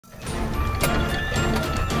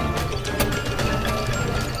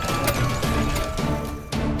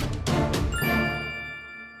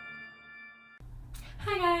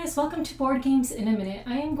guys, welcome to Board Games in a Minute.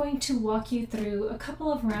 I am going to walk you through a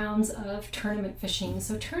couple of rounds of tournament fishing.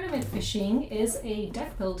 So tournament fishing is a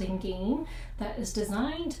deck building game that is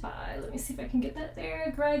designed by, let me see if I can get that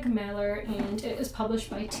there, Greg Mallor, and it is published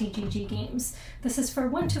by TGG Games. This is for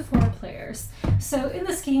 1 to 4 players. So in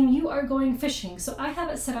this game you are going fishing. So I have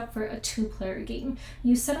it set up for a 2-player game.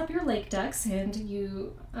 You set up your lake decks and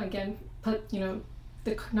you again put,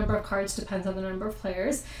 the number of cards depends on the number of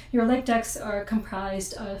players. Your lake decks are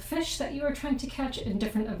comprised of fish that you are trying to catch and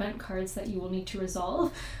different event cards that you will need to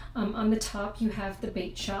resolve. On the top you have the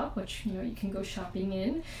bait shop, which you can go shopping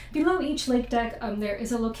in. Below each lake deck there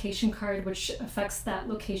is a location card which affects that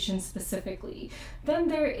location specifically. Then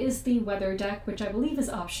there is the weather deck, which I believe is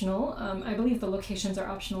optional. I believe the locations are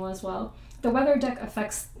optional as well. The weather deck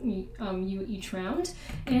affects you each round,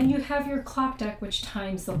 and you have your clock deck, which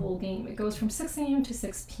times the whole game. It goes from 6 a.m. to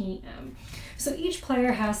 6 p.m. So each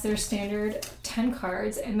player has their standard 10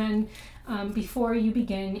 cards, and then before you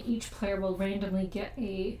begin, each player will randomly get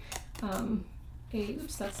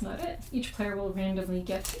oops, that's not it. Each player will randomly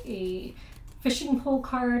get a fishing pole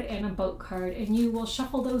card and a boat card, and you will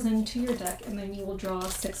shuffle those into your deck, and then you will draw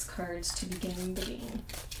 6 cards to begin the game.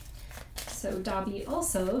 So Dobby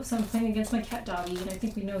also, so I'm playing against my cat Dobby, and I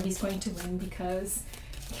think we know he's going to win because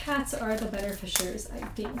cats are the better fishers, I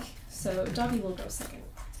think. So Dobby will go second.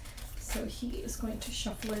 So he is going to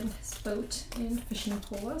shuffle in his boat and fishing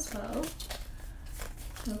pole as well.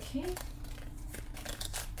 Okay.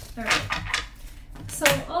 Alright. So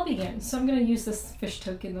I'll begin. So I'm going to use this fish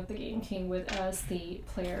token that the game came with as the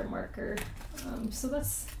player marker. So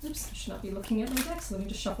that's, oops, I should not be looking at my deck, so let me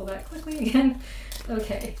just shuffle that quickly again.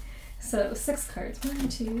 Okay. So 6 cards, 1,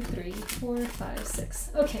 2, 3, 4, 5, 6.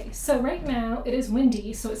 Okay, so right now it is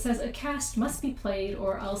windy, so it says a cast must be played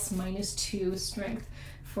or else -2 strength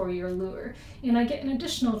for your lure. And I get an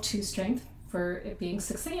additional 2 strength for it being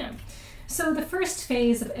 6 a.m. So the first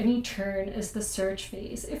phase of any turn is the search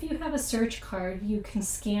phase. If you have a search card, you can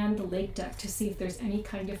scan the lake deck to see if there's any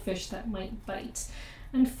kind of fish that might bite.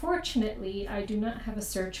 Unfortunately, I do not have a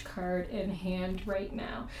search card in hand right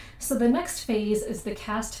now. So the next phase is the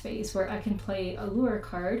cast phase, where I can play a lure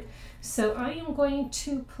card. So I am going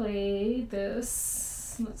to play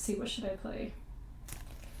this, let's see, what should I play?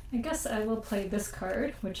 I guess I will play this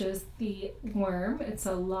card, which is the worm. It's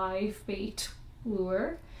a live bait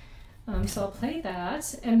lure. So I'll play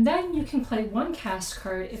that, and then you can play 1 cast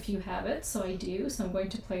card if you have it, so I do. So I'm going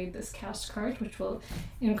to play this cast card, which will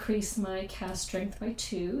increase my cast strength by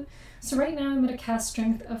 2. So right now I'm at a cast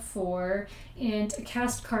strength of 4, and a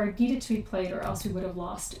cast card needed to be played or else we would have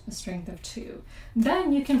lost a strength of 2.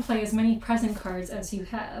 Then you can play as many present cards as you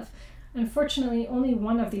have. Unfortunately, only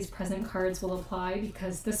one of these present cards will apply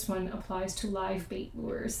because this one applies to live bait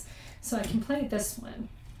lures. So I can play this one.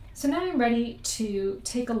 So now I'm ready to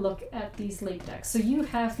take a look at these lake decks. So you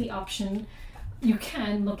have the option, you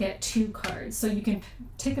can look at 2 cards. So you can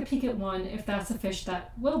take a peek at one. If that's a fish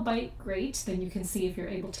that will bite, great, then you can see if you're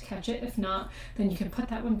able to catch it. If not, then you can put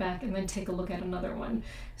that one back and then take a look at another one.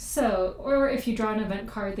 So, or if you draw an event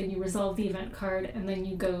card, then you resolve the event card and then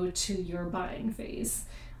you go to your buying phase.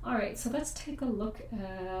 All right, so let's take a look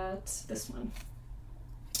at this one.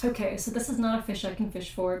 Okay, so this is not a fish I can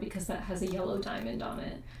fish for because that has a yellow diamond on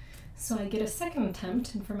it. So I get a second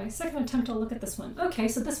attempt, and for my second attempt I'll look at this one. Okay,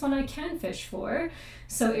 so this one I can fish for.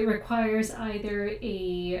 So it requires either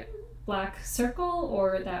a black circle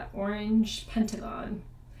or that orange pentagon.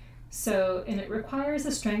 So, and it requires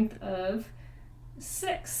a strength of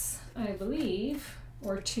 6, I believe,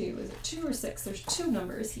 or 2. Is it 2 or 6? There's 2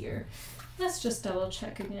 numbers here. Let's just double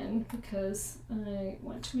check again because I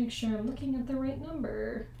want to make sure I'm looking at the right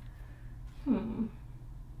number.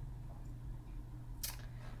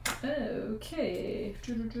 Okay,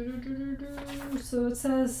 so it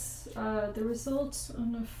says the result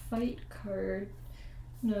on a fight card.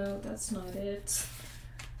 No, that's not it.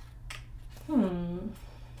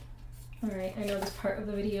 Alright, I know this part of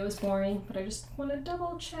the video is boring, but I just want to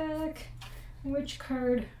double check which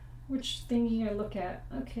card, which thingy I look at.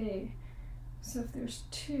 Okay, so if there's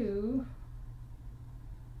 2,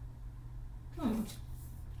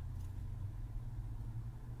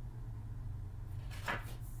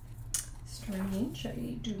 strange,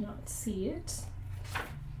 I do not see it.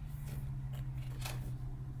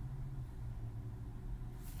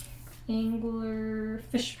 Angler,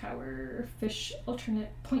 fish power, fish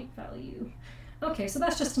alternate point value. Okay, so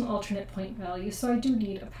that's just an alternate point value, so I do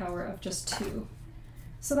need a power of just 2.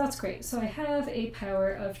 So that's great. So I have a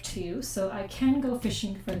power of 2, so I can go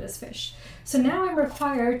fishing for this fish. So now I'm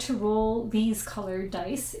required to roll these colored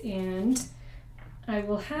dice, and I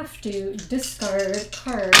will have to discard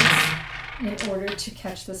cards in order to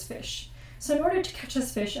catch this fish. So in order to catch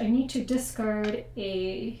this fish, I need to discard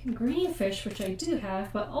a green fish, which I do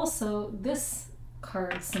have, but also this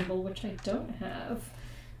card symbol, which I don't have.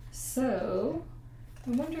 So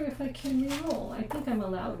I wonder if I can re-roll. I think I'm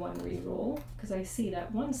allowed one re-roll because I see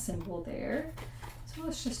that one symbol there. So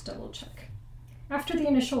let's just double check. After the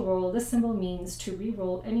initial roll, this symbol means to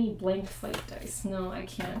re-roll any blank fight dice. No, I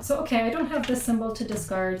can't. So okay, I don't have this symbol to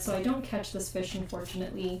discard, so I don't catch this fish,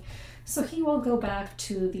 unfortunately. So he will go back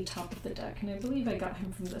to the top of the deck, and I believe I got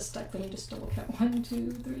him from this deck. Let me just double count. 1,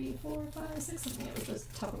 2, 3, 4, 5, 6, something. It was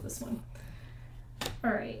just top of this one.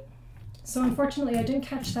 All right. So unfortunately, I didn't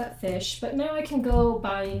catch that fish, but now I can go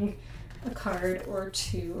buying a card or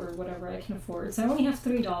two or whatever I can afford. So I only have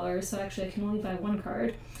 $3, so actually I can only buy one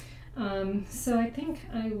card. So I think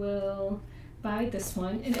I will buy this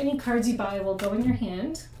one, and any cards you buy will go in your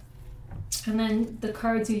hand, and then the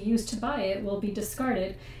cards you use to buy it will be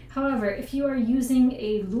discarded. However, if you are using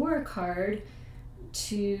a lure card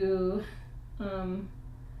to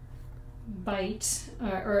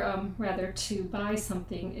rather to buy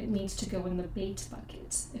something, it needs to go in the bait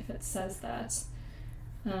bucket if it says that.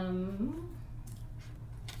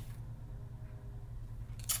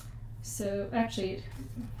 So actually,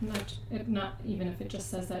 not even if it just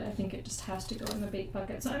says that, I think it just has to go in the bait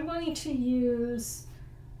bucket. So I'm going to use,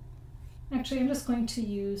 actually I'm just going to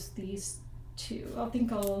use these two. I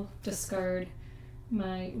think I'll discard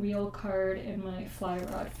my reel card and my fly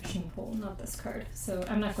rod fishing pole, not this card. So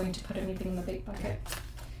I'm not going to put anything in the bait bucket.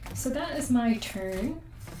 So that is my turn.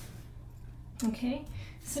 Okay,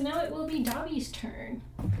 so now it will be Dobby's turn.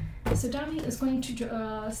 So Dobby is going to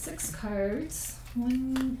draw 6 cards.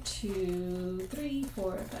 1, 2, 3,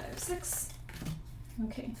 4, 5, 6.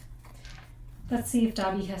 Okay. Let's see if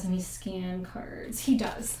Dobby has any scan cards. He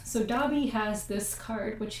does. So Dobby has this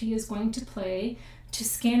card, which he is going to play to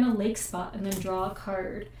scan a lake spot and then draw a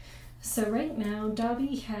card. So right now,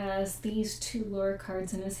 Dobby has these 2 lure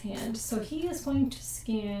cards in his hand. So he is going to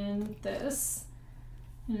scan this,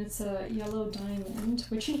 and it's a yellow diamond,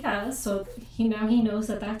 which he has. So now he knows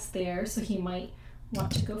that that's there, so he might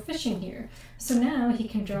want to go fishing here. So now he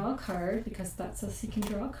can draw a card, because that says he can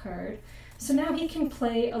draw a card. So now he can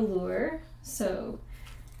play a lure. So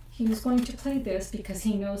he was going to play this because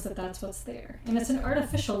he knows that that's what's there. And it's an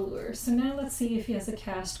artificial lure. So now let's see if he has a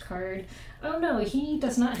cast card. Oh no, he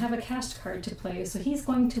does not have a cast card to play, so he's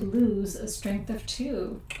going to lose a strength of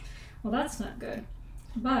 2. Well, that's not good.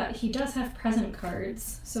 But he does have present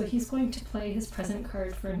cards, so he's going to play his present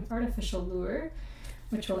card for an artificial lure,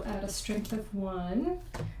 which will add a strength of 1.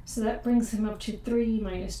 So that brings him up to 3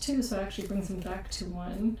 minus 2, so it actually brings him back to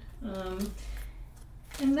 1.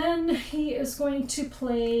 And then he is going to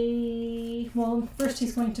play, well, first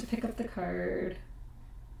he's going to pick up the card.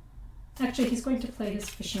 Actually, he's going to play his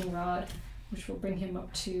fishing rod, which will bring him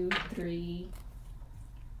up to 3.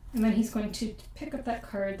 And then he's going to pick up that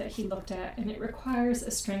card that he looked at, and it requires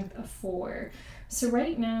a strength of 4. So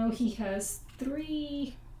right now he has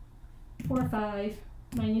 3, 4, 5,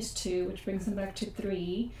 minus 2, which brings him back to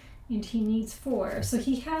 3, and he needs 4. So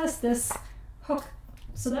he has this hook,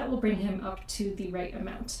 so that will bring him up to the right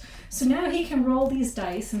amount. So now he can roll these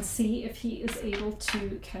dice and see if he is able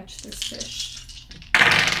to catch this fish.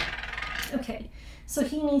 Okay, so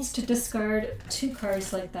he needs to discard 2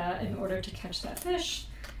 cards like that in order to catch that fish,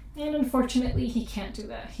 and unfortunately he can't do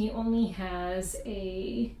that. He only has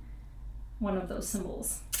one of those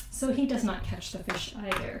symbols, so he does not catch the fish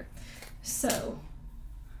either. So,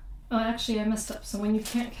 oh, actually I messed up. So when you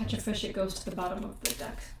can't catch a fish, it goes to the bottom of the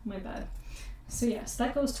deck. My bad. So yes,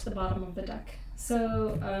 that goes to the bottom of the deck.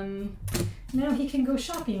 So now he can go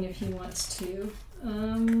shopping if he wants to.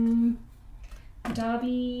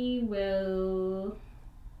 Dobby will,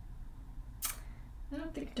 I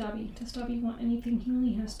don't think does Dobby want anything? He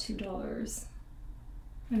only has $2.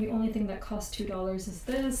 And the only thing that costs $2 is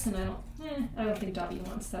this, and I don't think Dobby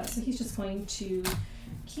wants that. So he's just going to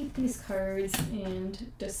keep these cards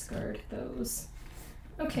and discard those.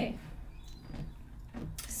 Okay.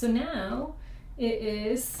 So now it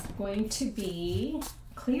is going to be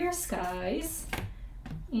clear skies,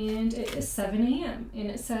 and it is 7 a.m. and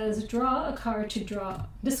it says draw a card to draw,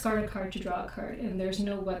 discard a card to draw a card, and there's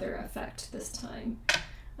no weather effect this time.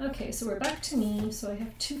 Okay, so we're back to me. So I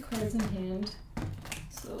have 2 cards in hand.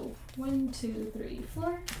 So 1, 2, 3,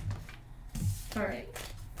 4. All right.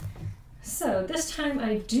 So this time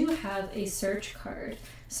I do have a search card,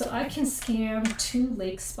 so I can scan 2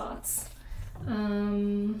 lake spots.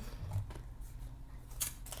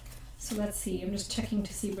 So let's see, I'm just checking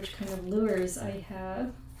to see which kind of lures I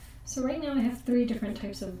have. So right now I have 3 different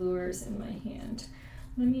types of lures in my hand.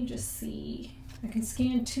 Let me just see I can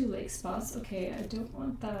scan 2 lake spots. Okay, I don't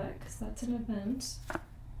want that because that's an event.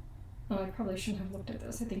 Oh, I probably shouldn't have looked at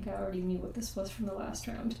this. I think I already knew what this was from the last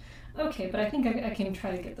round. Okay, but I think I can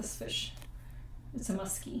try to get this fish. It's a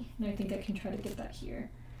muskie, and I think I can try to get that here.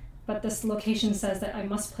 But this location says that I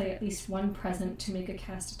must play at least 1 present to make a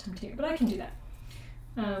cast attempt here, but I can do that.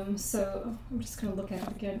 So I'm just going to look at it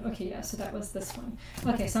again. Okay, yeah, so that was this one.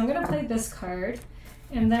 Okay, so I'm going to play this card,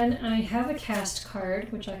 and then I have a cast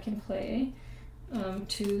card, which I can play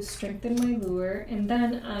to strengthen my lure, and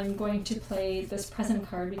then I'm going to play this present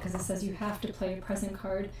card because it says you have to play a present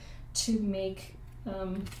card to make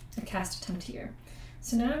a cast attempt here.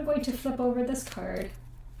 So now I'm going to flip over this card,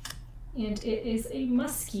 and it is a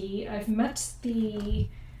muskie. I've met the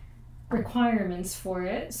requirements for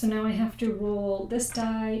it, so now I have to roll this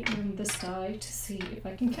die and this die to see if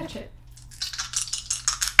I can catch it.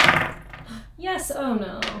 Yes, oh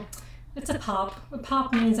no. It's a pop. A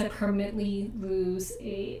pop means I permanently lose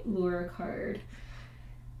a lure card.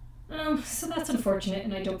 So that's unfortunate,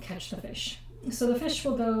 and I don't catch the fish. So the fish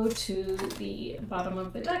will go to the bottom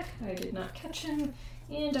of the deck. I did not catch him,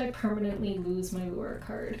 and I permanently lose my lure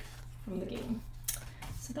card from the game.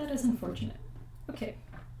 So that is unfortunate. Okay.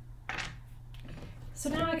 So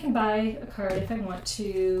now I can buy a card if I want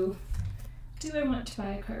to. Do I want to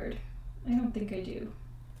buy a card? I don't think I do.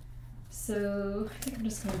 So I think I'm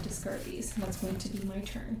just going to discard these, and that's going to be my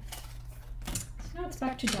turn. So now it's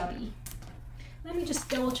back to Dobby. Let me just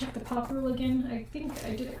double check the pop rule again. I think I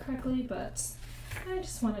did it correctly, but I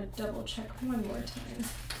just want to double check one more time.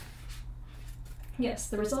 Yes,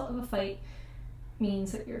 the result of a fight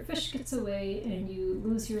means that your fish gets away and you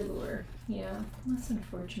lose your lure. Yeah, that's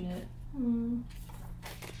unfortunate.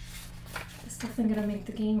 It's definitely going to make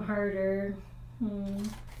the game harder.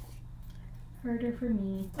 Harder for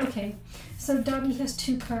me. Okay, so Dobby has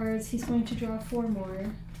 2 cards. He's going to draw 4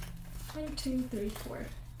 more. 1, 2, 3, 4.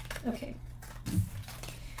 Okay.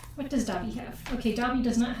 What does Dobby have? Okay, Dobby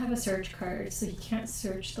does not have a search card, so he can't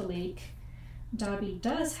search the lake. Dobby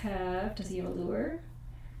does he have a lure?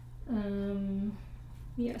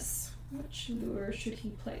 Yes. Which lure should he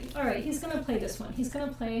play? Alright, he's going to play this one. He's going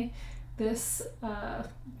to play this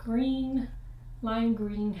lime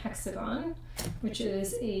green hexagon, which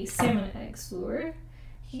is a salmon eggs lure.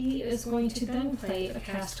 He is going to then play a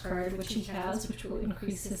cast card, which he has, which will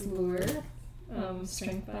increase his lure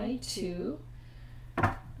strength by 2.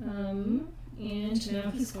 And now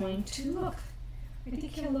he's going to look. I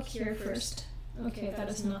think he'll look here first. Okay, that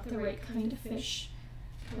is not the right kind of fish.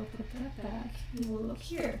 We'll put that back. He will look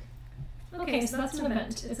here. Okay, so that's an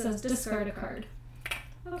event. It says discard a card.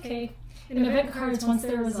 Okay. And event cards, once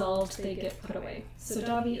they're resolved, they get put away. So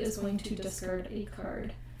Dobby is going to discard a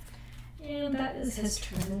card. And that is his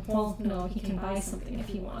turn. Well, no, he can buy something if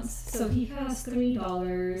he wants. So he has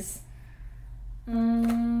 $3.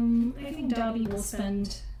 I think Dobby will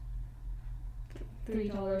spend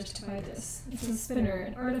 $3 to buy this. It's a spinner,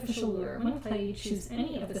 an artificial lure. When played, choose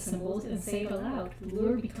any of the symbols and say it aloud. The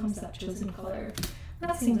lure becomes that chosen color.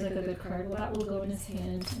 That seems like a good card. Well, that will go in his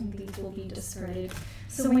hand, and these will be discarded.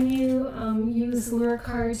 So when you use lure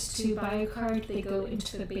cards to buy a card, they go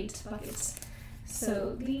into the bait buckets.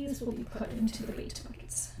 So these will be put into the bait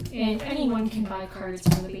buckets. And anyone can buy cards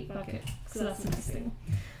from the bait bucket, so that's a nice thing.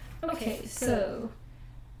 Okay, so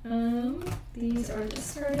these are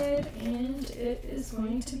discarded, and it is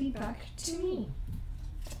going to be back to me.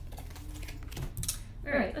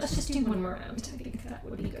 Alright, let's just do one more round. I think that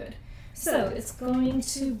would be good. So it's going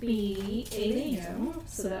to be 8 a.m.,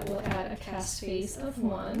 so that will add a cast phase of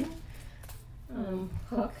 1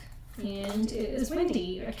 hook, and it is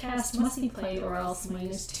windy. A cast must be played or else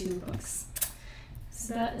 -2 hooks.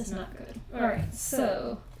 So that is not good. Alright,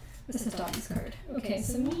 so this is Dobby's card. Okay,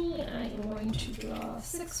 so me, I am going to draw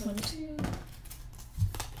 6, 1, 2.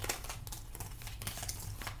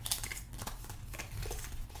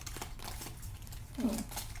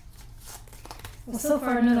 Well, so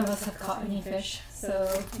far none of us have caught any fish, so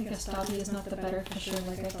I guess Dobby is not the better fisher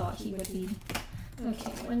like I thought he would be.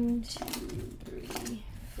 Okay, 1, 2, 3,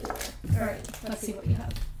 4. Alright, let's see what we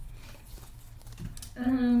have.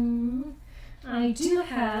 I do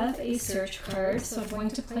have a search card, so I'm going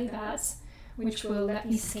to play that, which will let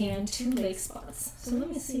me scan 2 lake spots. So let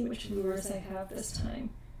me see which lures I have this time.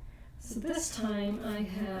 So this time I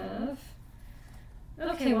have...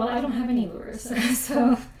 Okay, well I don't have any lures,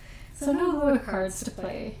 so no lure cards to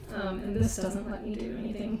play, and this doesn't let me do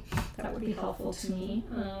anything that would be helpful to me.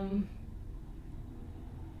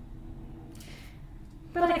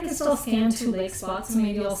 But I can still scan 2 lake spots, so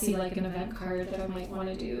maybe I'll see like an event card that I might want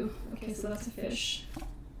to do. Okay, so that's a fish.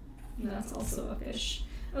 And that's also a fish.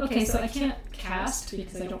 Okay, so I can't cast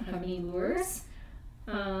because I don't have any lures.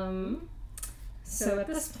 So at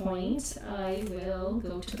this point, I will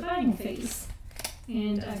go to the buying phase.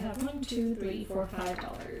 And I have $1, $2, $3, $4,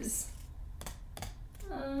 $5.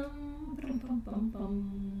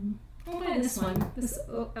 I'll buy this one, this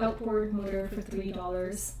outboard motor for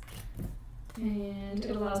 $3. And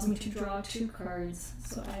it allows me to draw 2 cards.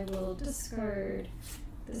 So I will discard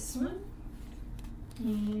this one,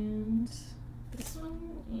 and this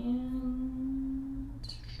one,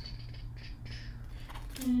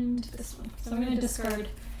 and this one. So I'm going to discard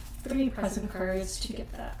 3 present cards to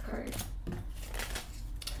get that card.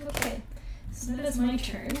 Okay, so that is my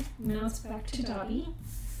turn. Now it's back to Dobby.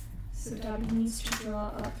 So Dobby needs to draw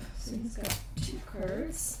up. So he's got 2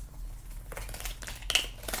 cards.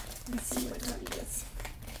 Let's see what Dobby gets.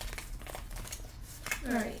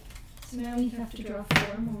 Alright, so now we have to draw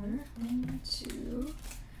 4 more. 1, 2,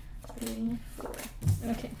 3, 4.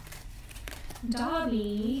 Okay.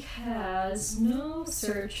 Dobby has no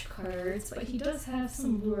search cards, but he does have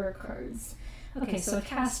some lure cards. Okay, so a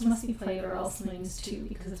cast must be played or else -2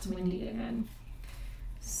 because it's windy again.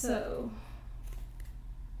 So,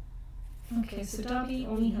 okay, so Dobby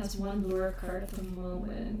only has 1 lure card at the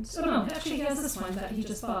moment. Oh no, actually he has this one that he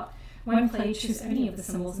just bought. When played, choose any of the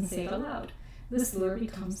symbols and say it aloud. This lure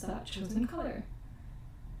becomes that chosen color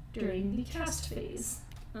during the cast phase.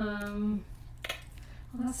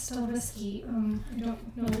 Well, that's still risky. I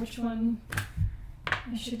don't know which one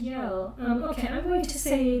I should yell. Okay, I'm going to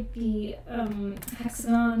say the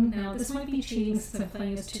hexagon. Now, this might be cheating since I'm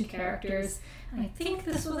playing as 2 characters. I think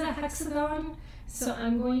this was a hexagon, so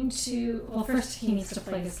I'm going to... Well, first he needs to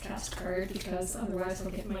play his cast card, because otherwise he'll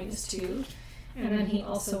get -2. And then he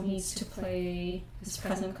also needs to play his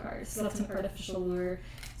present card, so that's an artificial lure.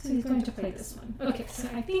 So he's going to play this one. Okay, so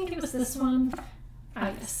I think it was this one.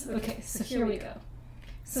 Ah, yes. Okay, so here we go.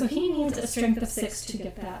 So he needs a strength of 6 to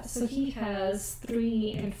get that. So he has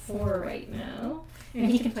 3 and 4 right now, and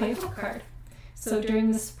he can play a hook card. So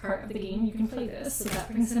during this part of the game, you can play this. So that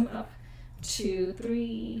brings him up to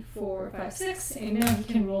 3, 4, 5, 6, and now he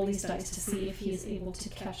can roll these dice to see if he is able to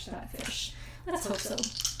catch that fish. Let's hope so.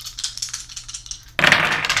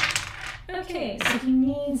 Okay, so he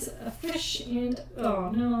needs a fish and...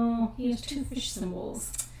 Oh no, he has 2 fish symbols.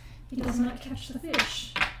 He does not catch the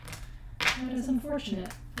fish. That is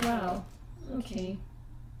unfortunate. Wow. Okay.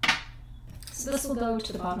 So this will go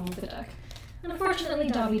to the bottom of the deck. Unfortunately,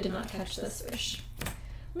 Dobby did not catch this fish.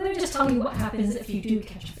 Let me just tell you what happens if you do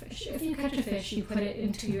catch a fish. If you catch a fish, you put it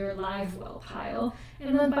into your live well pile,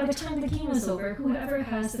 and then by the time the game is over, whoever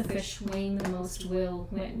has the fish weighing the most will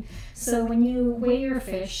win. So when you weigh your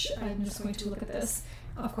fish, I'm just going to look at this.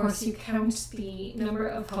 Of course, you count the number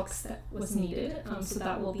of hooks that was needed, so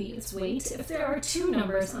that will be its weight. If there are 2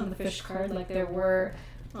 numbers on the fish card, like there were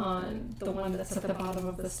on the one that's at the bottom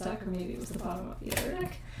of this deck, or maybe it was the bottom of the other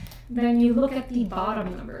deck, then you look at the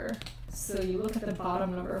bottom number. So you look at the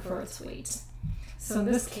bottom number for its weight. So in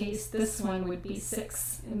this case, this one would be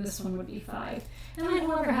 6, and this one would be 5. And then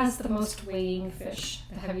whoever has the most weighing fish,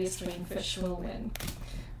 the heaviest weighing fish, will win.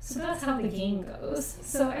 So that's how the game goes.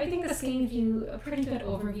 So I think this gave you a pretty good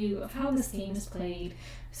overview of how this game is played.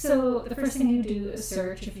 So the first thing you do is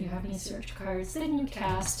search if you have any search cards, then you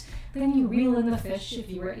cast, then you reel in the fish if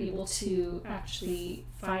you were able to actually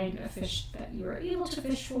find a fish that you were able to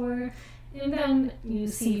fish for, and then you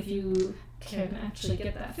see if you can actually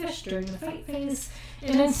get that fish during the fight phase.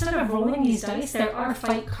 And instead of rolling these dice, there are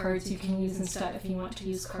fight cards you can use instead if you want to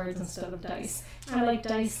use cards instead of dice. I like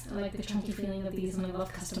dice, I like the chunky feeling of these, and I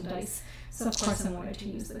love custom dice. So of course I wanted to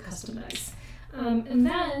use the custom dice. And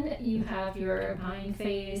then you have your buying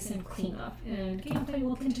phase and cleanup, and gameplay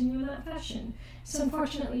will continue in that fashion. So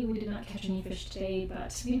unfortunately we did not catch any fish today,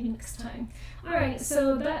 but maybe next time. Alright,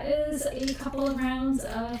 so that is a couple of rounds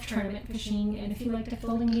of tournament fishing, and if you like deck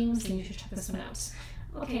building games, then you should check this one out.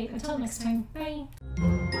 Okay, until next time, bye!